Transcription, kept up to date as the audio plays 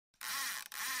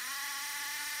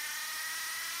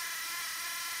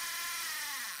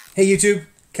Hey YouTube,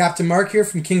 Captain Marc here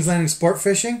from Kings Landing Sport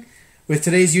Fishing with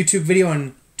today's YouTube video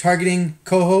on targeting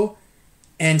coho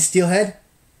and steelhead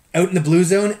out in the blue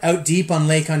zone, out deep on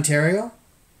Lake Ontario.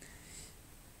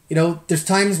 You know, there's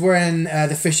times when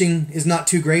the fishing is not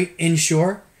too great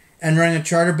inshore, and running a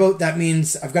charter boat, that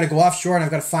means I've got to go offshore and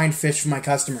I've got to find fish for my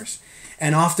customers.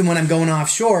 And often when I'm going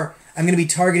offshore, I'm going to be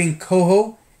targeting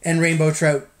coho and rainbow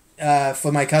trout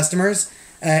for my customers,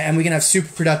 and we can have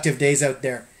super productive days out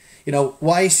there. You know,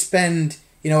 why spend,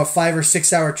 a 5 or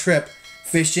 6 hour trip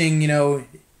fishing,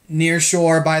 near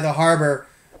shore by the harbor,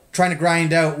 trying to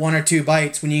grind out 1 or 2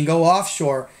 bites when you can go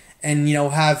offshore and,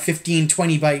 have 15,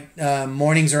 20 bite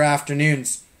mornings or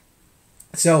afternoons.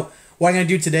 So what I'm going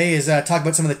to do today is talk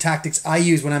about some of the tactics I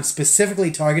use when I'm specifically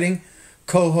targeting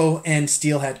coho and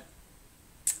steelhead.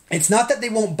 It's not that they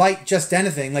won't bite just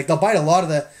anything. Like, they'll bite a lot of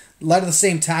the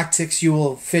same tactics you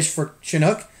will fish for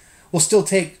Chinook. Will still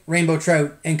take rainbow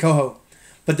trout and coho,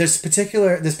 but there's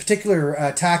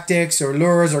particular tactics or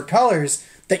lures or colors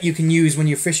that you can use when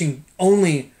you're fishing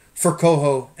only for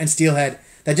coho and steelhead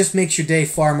that just makes your day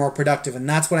far more productive, and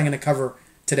that's what I'm going to cover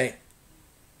today.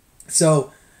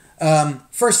 So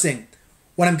first thing,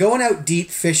 when I'm going out deep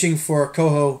fishing for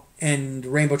coho and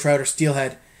rainbow trout or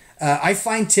steelhead, I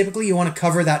find typically you want to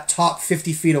cover that top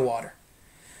 50 feet of water.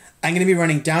 I'm going to be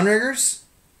running downriggers,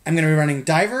 I'm going to be running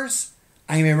divers,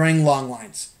 I'm going to be running long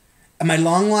lines. And my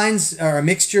long lines are a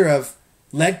mixture of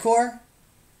Leadcore,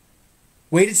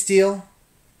 weighted steel,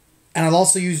 and I'll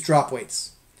also use drop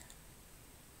weights.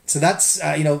 So that's,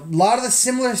 a lot of the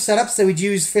similar setups that we'd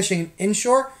use fishing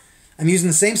inshore. I'm using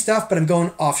the same stuff, but I'm going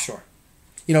offshore.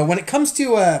 When it comes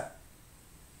to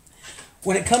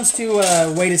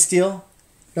weighted steel,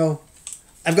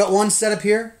 I've got one setup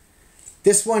here.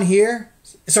 This one here,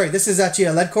 this is actually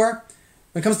a Leadcore.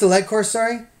 When it comes to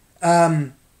Leadcore,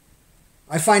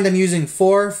 I find I'm using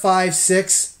 4, 5,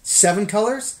 6, 7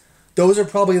 colors. Those are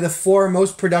probably the 4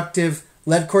 most productive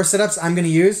Leadcore setups I'm going to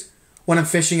use when I'm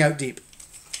fishing out deep.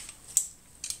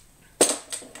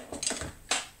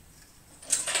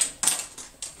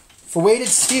 For weighted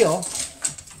steel,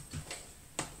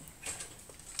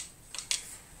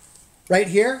 right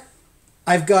here,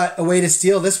 I've got a weighted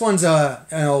steel. This one's a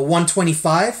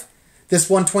 125. This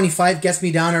 125 gets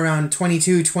me down around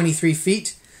 22, 23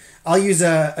 feet. I'll use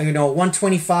a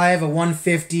 125, a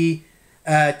 150,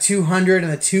 200,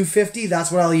 and a 250.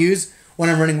 That's what I'll use when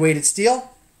I'm running weighted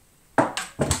steel. And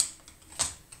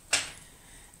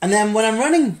then when I'm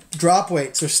running drop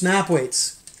weights or snap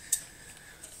weights,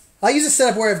 I'll use a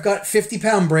setup where I've got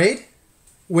 50-pound braid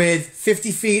with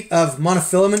 50 feet of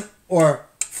monofilament or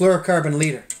fluorocarbon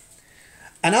leader.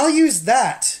 And I'll use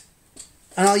that,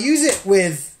 and I'll use it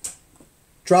with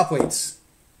drop weights.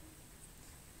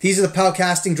 These are the POW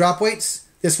casting drop weights.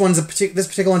 This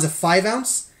particular one's a 5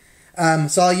 ounce.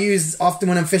 So I'll use, often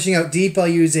when I'm fishing out deep, I'll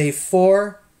use a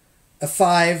 4, a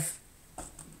 5,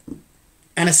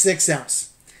 and a 6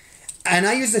 ounce. And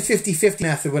I use the 50-50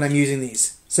 method when I'm using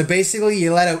these. So basically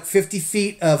you let out 50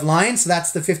 feet of line, so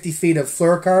that's the 50 feet of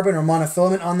fluorocarbon or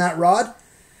monofilament on that rod.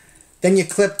 Then you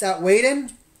clip that weight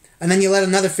in, and then you let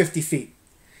another 50 feet.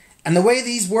 And the way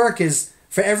these work is,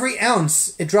 for every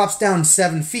ounce, it drops down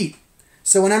 7 feet.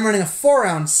 So when I'm running a 4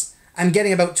 ounce, I'm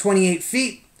getting about 28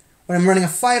 feet. When I'm running a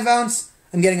 5 ounce,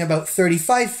 I'm getting about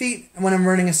 35 feet. And when I'm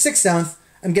running a 6 ounce,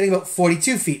 I'm getting about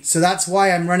 42 feet. So that's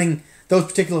why I'm running those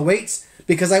particular weights,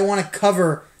 because I want to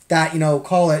cover that,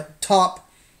 call it top,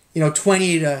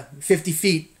 20 to 50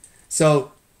 feet.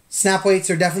 So snap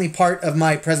weights are definitely part of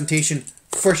my presentation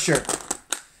for sure.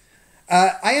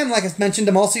 I am, like I mentioned,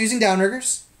 I'm also using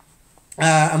downriggers.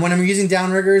 And when I'm using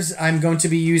downriggers, I'm going to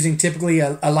be using typically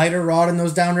a lighter rod in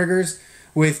those downriggers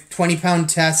with 20-pound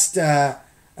test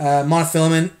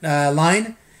monofilament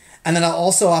line. And then I'll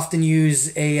also often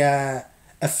use a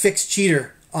fixed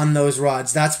cheater on those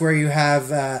rods. That's where you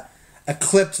have a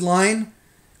clipped line,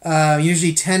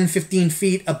 usually 10-15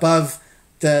 feet above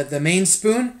the main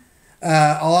spoon.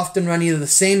 I'll often run either the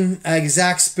same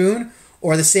exact spoon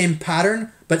or the same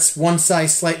pattern, but one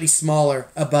size slightly smaller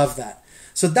above that.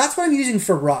 So that's what I'm using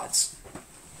for rods.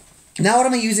 Now what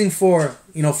am I using for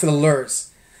the lures?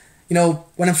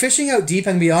 When I'm fishing out deep,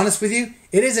 I'm going to be honest with you,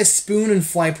 it is a spoon and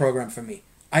fly program for me.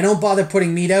 I don't bother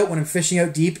putting meat out when I'm fishing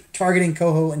out deep, targeting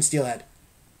coho and steelhead.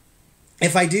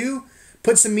 If I do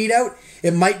put some meat out,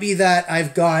 it might be that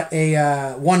I've got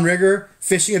a one rigger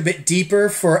fishing a bit deeper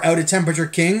for out of temperature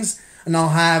kings, and I'll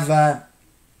have a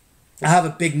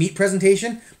big meat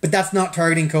presentation, but that's not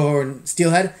targeting coho and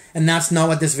steelhead, and that's not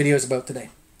what this video is about today.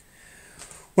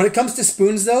 When it comes to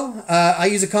spoons, though, I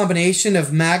use a combination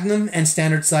of Magnum and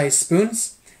standard size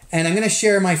spoons. And I'm going to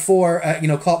share my four,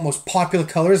 call it most popular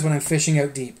colors when I'm fishing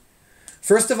out deep.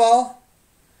 First of all,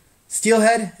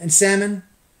 steelhead and salmon,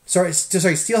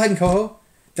 steelhead and coho,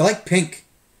 they like pink.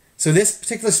 So this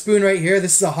particular spoon right here,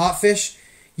 this is a hot fish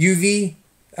UV,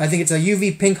 I think it's a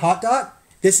UV pink hot dot.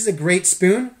 This is a great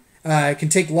spoon. It can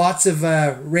take lots of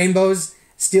rainbows,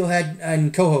 steelhead,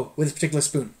 and coho with this particular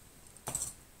spoon.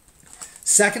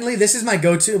 Secondly, this is my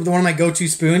go-to, one of my go-to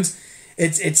spoons.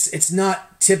 It's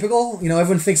not typical. You know,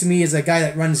 everyone thinks of me as a guy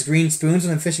that runs green spoons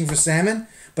when I'm fishing for salmon,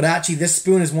 but actually this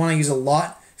spoon is one I use a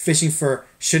lot fishing for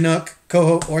Chinook,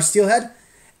 coho, or steelhead,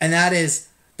 and that is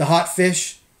the Hot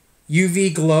Fish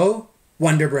UV Glow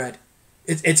Wonder Bread.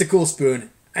 It's a cool spoon,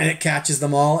 and it catches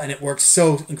them all, and it works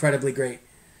so incredibly great.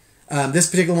 This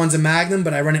particular one's a Magnum,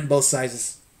 but I run it in both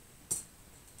sizes.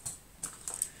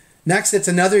 Next, it's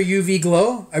another UV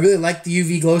Glow. I really like the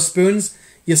UV Glow spoons.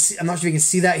 You'll see, I'm not sure if you can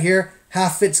see that here.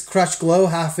 Half it's crushed glow,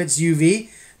 half it's UV.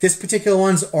 This particular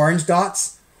one's orange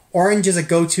dots. Orange is a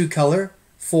go-to color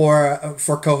for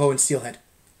coho and steelhead,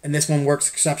 and this one works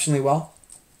exceptionally well.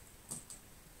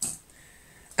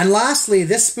 And lastly,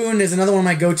 this spoon is another one of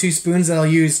my go-to spoons that I'll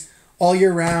use all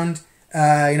year round.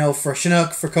 You know, for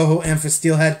Chinook, for coho, and for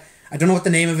steelhead. I don't know what the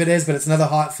name of it is, but it's another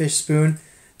hot fish spoon.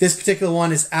 This particular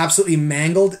one is absolutely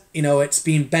mangled. You know, it's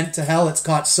been bent to hell. It's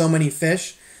caught so many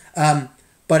fish.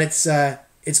 But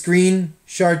it's green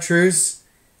chartreuse,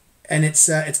 and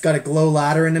it's got a glow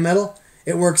ladder in the middle.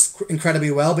 It works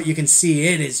incredibly well, but you can see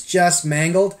it is just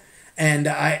mangled, and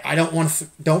I don't want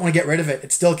to get rid of it.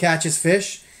 It still catches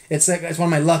fish. It's one of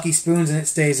my lucky spoons, and it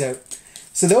stays out.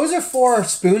 So those are 4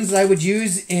 spoons that I would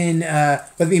use in whether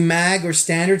it be mag or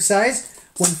standard size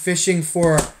when fishing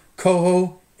for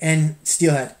coho and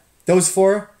steelhead. Those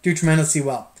 4 do tremendously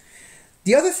well.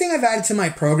 The other thing I've added to my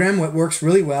program, what works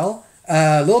really well,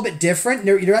 a little bit different.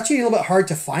 They're actually a little bit hard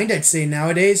to find, I'd say,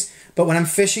 nowadays. But when I'm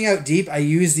fishing out deep, I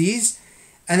use these.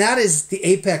 And that is the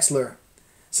Apex lure.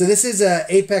 So this is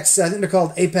Apex, I think they're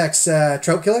called Apex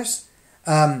trout killers.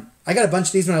 I got a bunch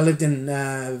of these when I lived in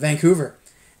Vancouver.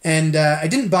 And I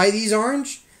didn't buy these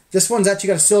orange. This one's actually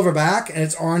got a silver back, and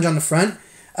it's orange on the front.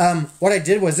 What I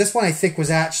did was, this one I think was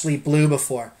actually blue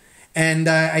before. And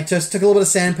I just took a little bit of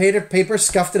sandpaper,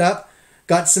 scuffed it up,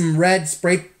 got some red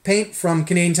spray paint from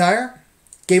Canadian Tire,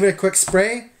 gave it a quick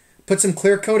spray, put some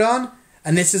clear coat on,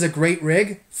 and this is a great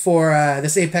rig for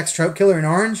this Apex Trout Killer in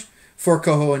orange for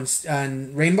coho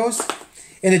and rainbows.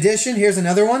 In addition, here's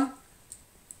another one.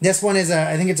 This one is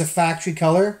I think it's a factory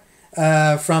color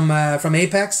from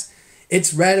Apex.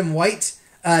 It's red and white.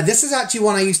 This is actually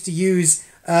one I used to use.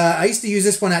 I used to use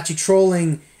this one actually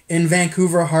trolling in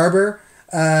Vancouver Harbor,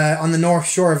 on the North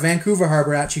Shore of Vancouver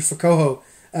Harbor, actually, for coho.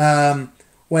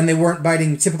 When they weren't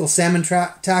biting typical salmon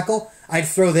tackle, I'd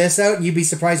throw this out, and you'd be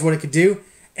surprised what it could do.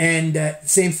 And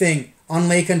same thing on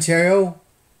Lake Ontario,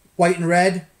 white and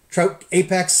red trout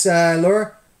Apex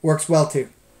lure works well too.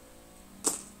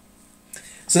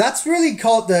 So that's really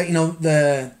called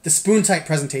the spoon type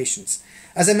presentations.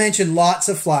 As I mentioned, lots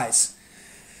of flies.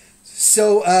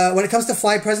 So when it comes to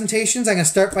fly presentations, I'm going to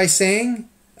start by saying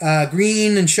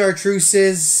green and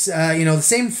chartreuses, the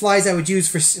same flies I would use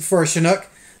for a Chinook,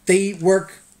 they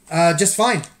work just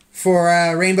fine for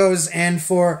rainbows and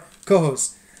for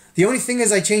cohos. The only thing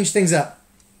is I change things up.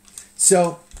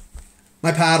 So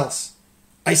my paddles,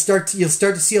 you'll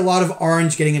start to see a lot of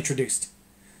orange getting introduced.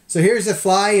 So here's a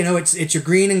fly, it's your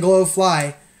green and glow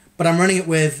fly, but I'm running it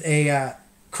with a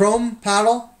chrome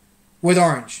paddle with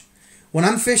orange. When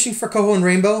I'm fishing for coho and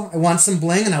rainbow, I want some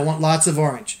bling and I want lots of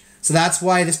orange. So that's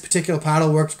why this particular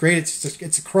paddle works great.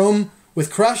 It's a chrome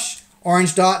with crush,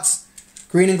 orange dots,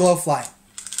 green and glow fly.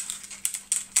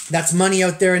 That's money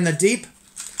out there in the deep.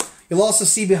 You'll also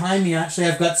see behind me, actually,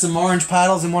 I've got some orange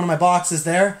paddles in one of my boxes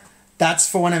there. That's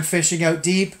for when I'm fishing out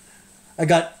deep. I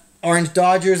got orange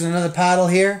Dodgers and another paddle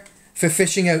here for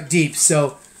fishing out deep.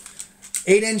 So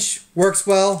 8-inch works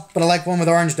well, but I like one with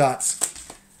orange dots.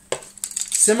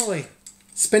 Similarly,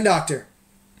 Spin Doctor.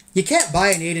 You can't buy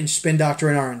an 8-inch Spin Doctor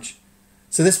in orange.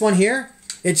 So this one here,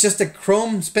 it's just a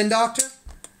chrome Spin Doctor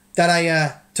that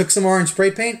I took some orange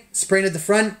spray paint, sprayed at the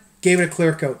front, gave it a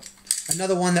clear coat.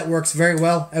 Another one that works very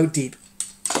well out deep.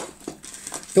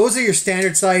 Those are your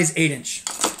standard size 8-inch.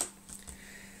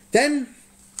 Then,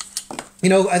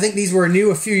 I think these were new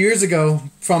a few years ago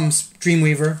from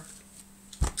Dreamweaver.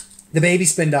 The baby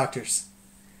Spin Doctors.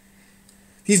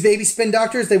 These baby Spin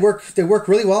Doctors, they work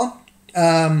really well.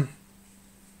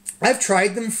 I've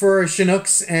tried them for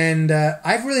Chinooks, and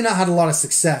I've really not had a lot of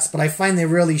success, but I find they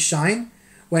really shine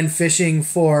when fishing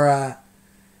for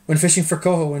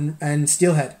coho and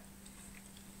steelhead.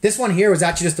 This one here was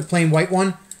actually just a plain white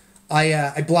one.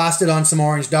 I blasted on some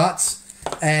orange dots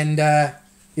and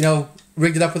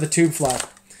rigged it up with a tube fly.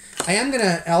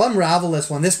 I'll unravel this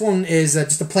one. This one is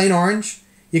just a plain orange.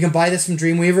 You can buy this from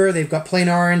Dreamweaver. They've got plain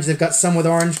orange. They've got some with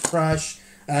orange crush.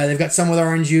 They've got some with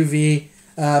orange UV.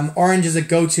 Orange is a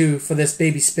go-to for this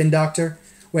baby spin doctor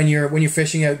when you're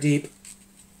fishing out deep.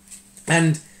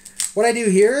 And what I do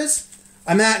here is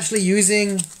I'm actually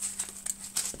using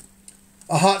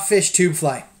a hot fish tube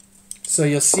fly. So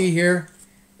you'll see here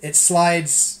it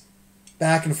slides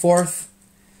back and forth.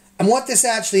 And what this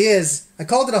actually is, I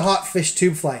called it a hot fish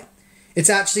tube fly. It's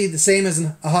actually the same as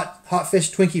a hot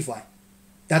fish Twinkie fly.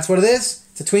 That's what it is.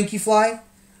 It's a Twinkie fly.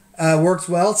 Works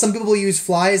well. Some people use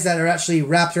flies that are actually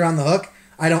wrapped around the hook.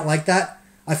 I don't like that.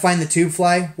 I find the tube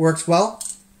fly works well.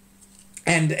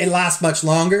 And it lasts much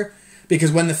longer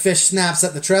because when the fish snaps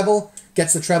at the treble,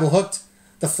 gets the treble hooked,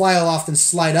 the fly will often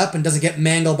slide up and doesn't get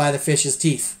mangled by the fish's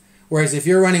teeth. Whereas if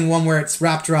you're running one where it's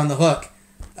wrapped around the hook,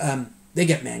 they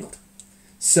get mangled.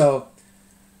 So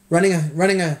running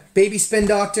a baby spin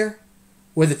doctor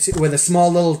with a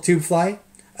small little tube fly.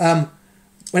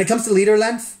 When it comes to leader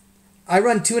length, I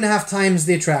run 2.5 times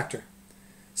the attractor.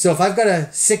 So if I've got a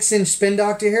 6-inch spin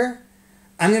doctor here,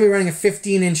 I'm going to be running a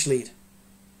 15-inch lead.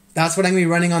 That's what I'm going to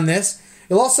be running on this.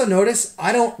 You'll also notice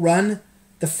I don't run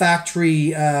the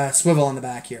factory swivel on the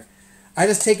back here. I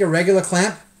just take a regular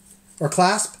clamp or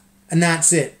clasp, and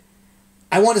that's it.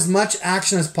 I want as much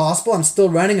action as possible. I'm still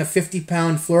running a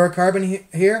 50-pound fluorocarbon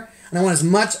here, and I want as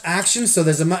much action so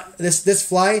there's this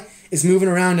fly is moving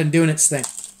around and doing its thing.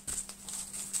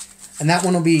 And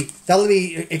that'll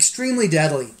be extremely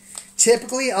deadly.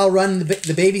 Typically, I'll run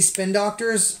the baby spin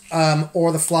doctors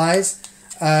or the flies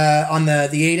on the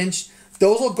 8-inch.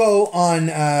 Those will go on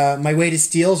my weighted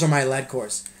steels or my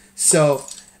Leadcores. So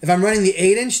if I'm running the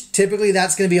 8-inch, typically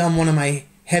that's going to be on one of my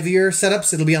heavier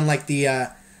setups. It'll be on like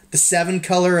the 7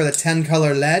 color or the 10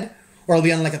 color lead, or it'll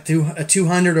be on like a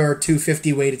 200 or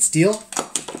 250 weighted steel.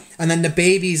 And then the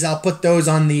babies, I'll put those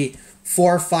on the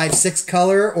 4, 5, 6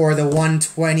 color or the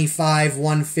 125,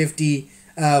 150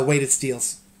 weighted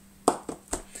steels.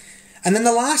 And then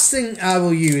the last thing I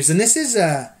will use, and this is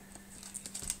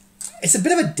it's a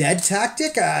bit of a dead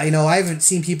tactic. I haven't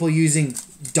seen people using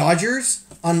dodgers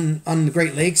on the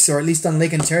Great Lakes, or at least on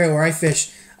Lake Ontario where I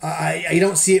fish. I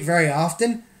don't see it very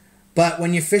often, but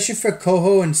when you're fishing for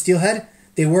coho and steelhead,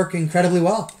 they work incredibly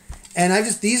well. And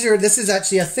this is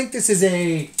actually, I think this is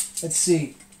a, let's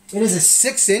see, it is a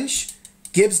 6-inch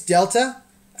Gibbs Delta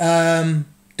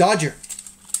Dodger.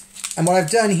 And what I've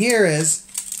done here is,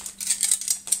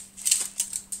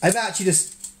 I've actually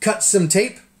just cut some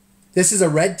tape. This is a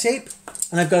red tape,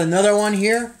 and I've got another one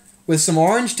here with some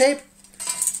orange tape,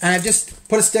 and I've just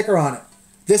put a sticker on it.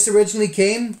 This originally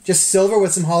came just silver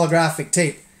with some holographic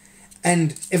tape.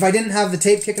 And if I didn't have the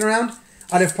tape kicking around,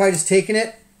 I'd have probably just taken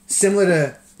it, similar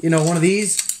to, one of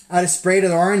these. I'd have sprayed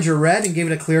it orange or red and gave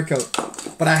it a clear coat.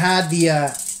 But I had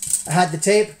the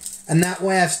tape, and that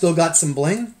way I've still got some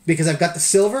bling because I've got the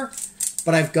silver,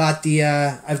 but I've got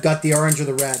the orange or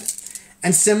the red.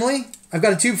 And similarly, I've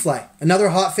got a tube fly, another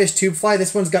hot fish tube fly.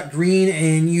 This one's got green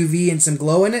and UV and some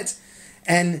glow in it.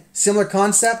 And similar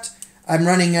concept, I'm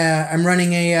running a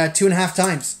 2.5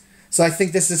 times. So I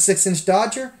think this is a 6-inch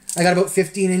Dodger. I got about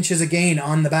 15 inches of gain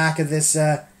on the back of this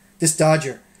this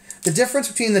Dodger. The difference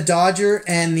between the Dodger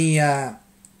and the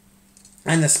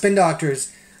spin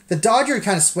doctors, the Dodger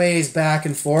kind of sways back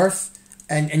and forth,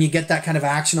 and you get that kind of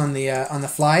action on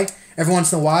the fly. Every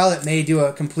once in a while, it may do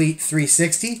a complete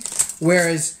 360,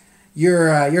 whereas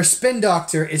your spin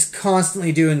doctor is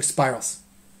constantly doing spirals.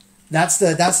 That's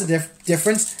the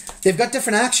difference. They've got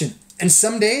different action, and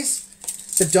some days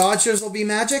the Dodgers will be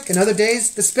magic, and other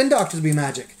days the spin doctors will be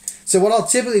magic. So what I'll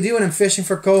typically do when I'm fishing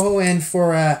for coho and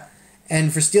for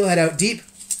steelhead out deep,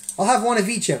 I'll have one of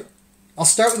each out. I'll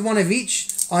start with one of each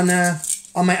on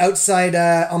my outside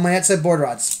board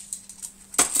rods,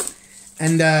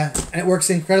 and it works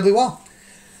incredibly well.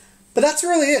 But that's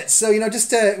really it. So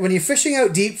just when you're fishing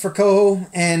out deep for coho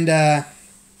and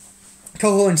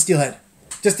steelhead,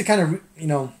 just to kind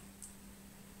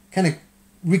of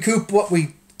recoup what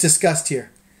we discussed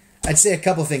here, I'd say a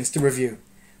couple things to review.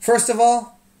 First of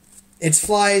all, it's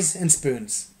flies and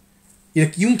spoons. You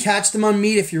can catch them on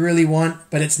meat if you really want,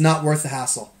 but it's not worth the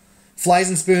hassle. Flies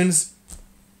and spoons,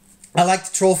 I like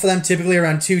to troll for them typically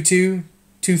around 2.2,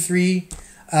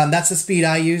 2.3. That's the speed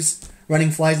I use, running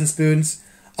flies and spoons.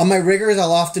 On my riggers,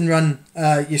 I'll often run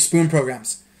your spoon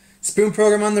programs. Spoon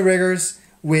program on the riggers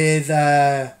with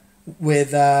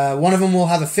one of them will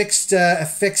have a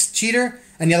fixed cheater,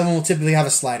 and the other one will typically have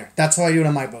a slider. That's how I do it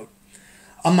on my boat.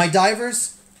 On my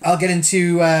divers, I'll get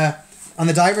into on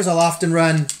the divers, I'll often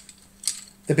run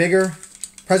the bigger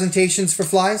presentations for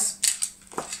flies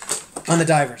on the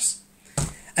divers.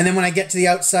 And then when I get to the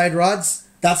outside rods,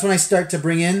 that's when I start to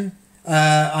bring in,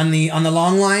 on the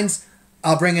long lines,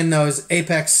 I'll bring in those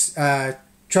Apex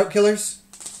trout killers.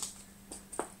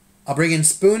 I'll bring in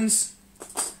spoons,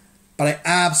 but I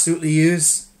absolutely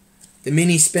use the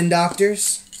mini spin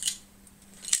doctors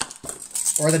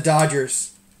or the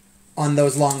Dodgers on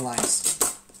those long lines.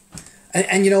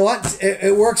 And you know what?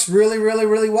 It works really, really,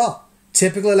 really well.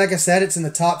 Typically, like I said, it's in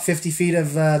the top 50 feet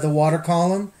of the water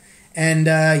column,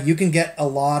 and you can get a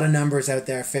lot of numbers out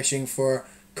there fishing for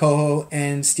coho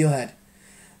and steelhead.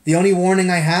 The only warning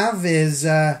I have is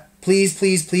please,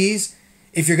 please, please,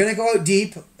 if you're going to go out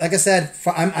deep, like I said,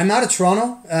 I'm out of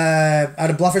Toronto, out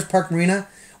of Bluffers Park Marina.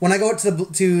 When I go out to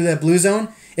the Blue Zone,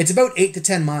 it's about 8 to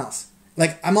 10 miles.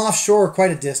 Like, I'm offshore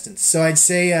quite a distance. So I'd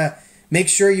say make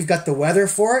sure you've got the weather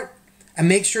for it, and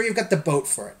make sure you've got the boat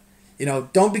for it. You know,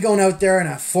 don't be going out there in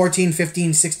a 14,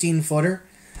 15, 16 footer.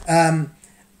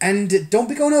 And don't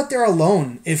be going out there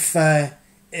alone if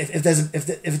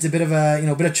it's a bit of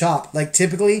a bit of chop. Like,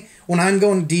 typically when I'm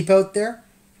going deep out there,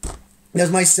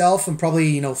 there's myself and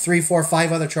probably 3, 4,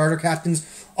 5 other charter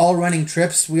captains all running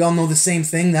trips. We all know the same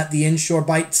thing, that the inshore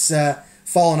bites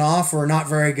falling off or not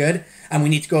very good, and we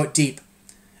need to go out deep.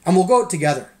 And we'll go out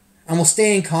together, and we'll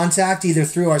stay in contact either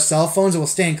through our cell phones or we'll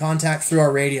stay in contact through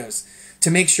our radios to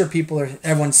make sure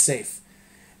everyone's safe.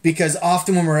 Because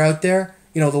often when we're out there,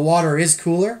 the water is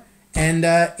cooler, and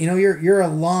you're a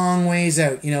long ways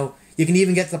out. You can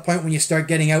even get to the point when you start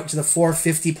getting out to the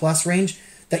 450 plus range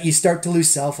that you start to lose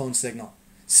cell phone signal.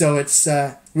 So it's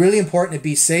really important to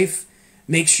be safe.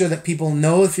 Make sure that people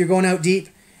know if you're going out deep,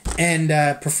 and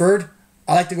preferred,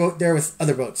 I like to go out there with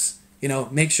other boats.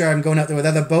 Make sure I'm going out there with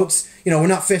other boats. We're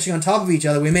not fishing on top of each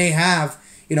other. We may have,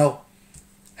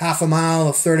 half a mile,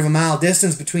 a third of a mile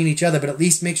distance between each other, but at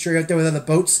least make sure you're out there with other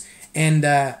boats, and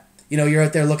you're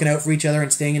out there looking out for each other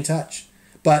and staying in touch.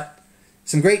 But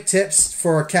some great tips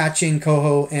for catching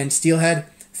coho and steelhead.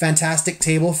 Fantastic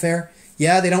table fare.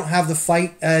 Yeah, they don't have the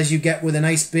fight as you get with a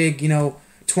nice big,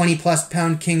 20 plus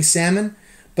pound king salmon,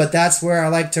 but that's where I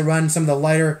like to run some of the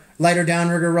lighter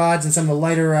downrigger rods and some of the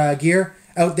lighter gear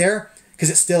out there,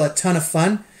 because it's still a ton of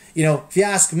fun. If you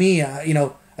ask me,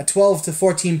 a 12 to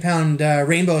 14 pound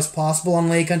rainbow is possible on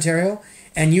Lake Ontario,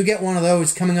 and you get one of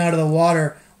those coming out of the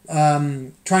water,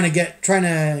 trying to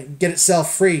get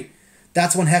itself free.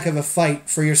 That's one heck of a fight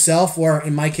for yourself, or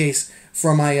in my case,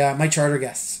 for my charter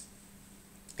guests.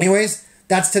 Anyways,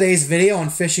 that's today's video on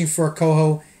fishing for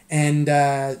coho and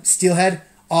steelhead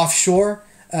offshore.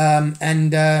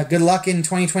 And good luck in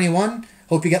 2021.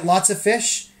 Hope you get lots of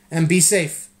fish, and be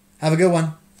safe. Have a good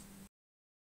one.